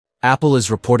Apple is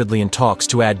reportedly in talks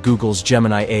to add Google's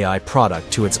Gemini AI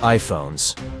product to its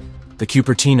iPhones. The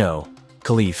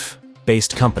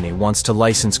Cupertino-Califfe-based company wants to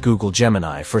license Google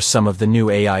Gemini for some of the new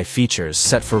AI features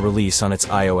set for release on its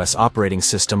iOS operating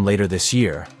system later this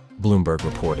year, Bloomberg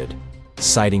reported,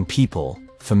 citing people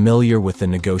familiar with the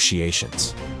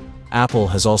negotiations. Apple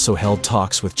has also held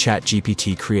talks with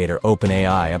ChatGPT creator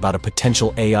OpenAI about a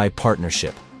potential AI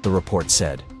partnership, the report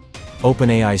said.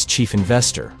 OpenAI's chief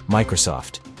investor,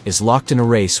 Microsoft, is locked in a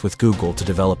race with Google to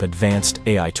develop advanced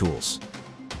AI tools.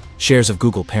 Shares of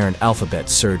Google parent Alphabet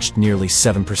surged nearly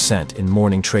 7% in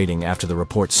morning trading after the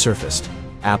report surfaced.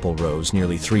 Apple rose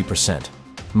nearly 3%.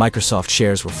 Microsoft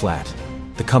shares were flat.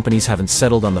 The companies haven't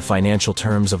settled on the financial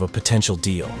terms of a potential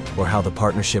deal or how the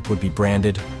partnership would be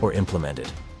branded or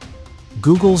implemented.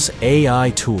 Google's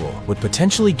AI tool would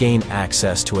potentially gain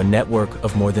access to a network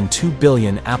of more than 2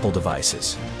 billion Apple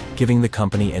devices, giving the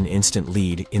company an instant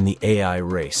lead in the AI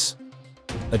race.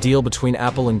 A deal between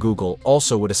Apple and Google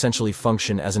also would essentially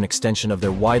function as an extension of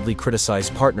their widely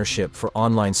criticized partnership for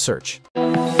online search.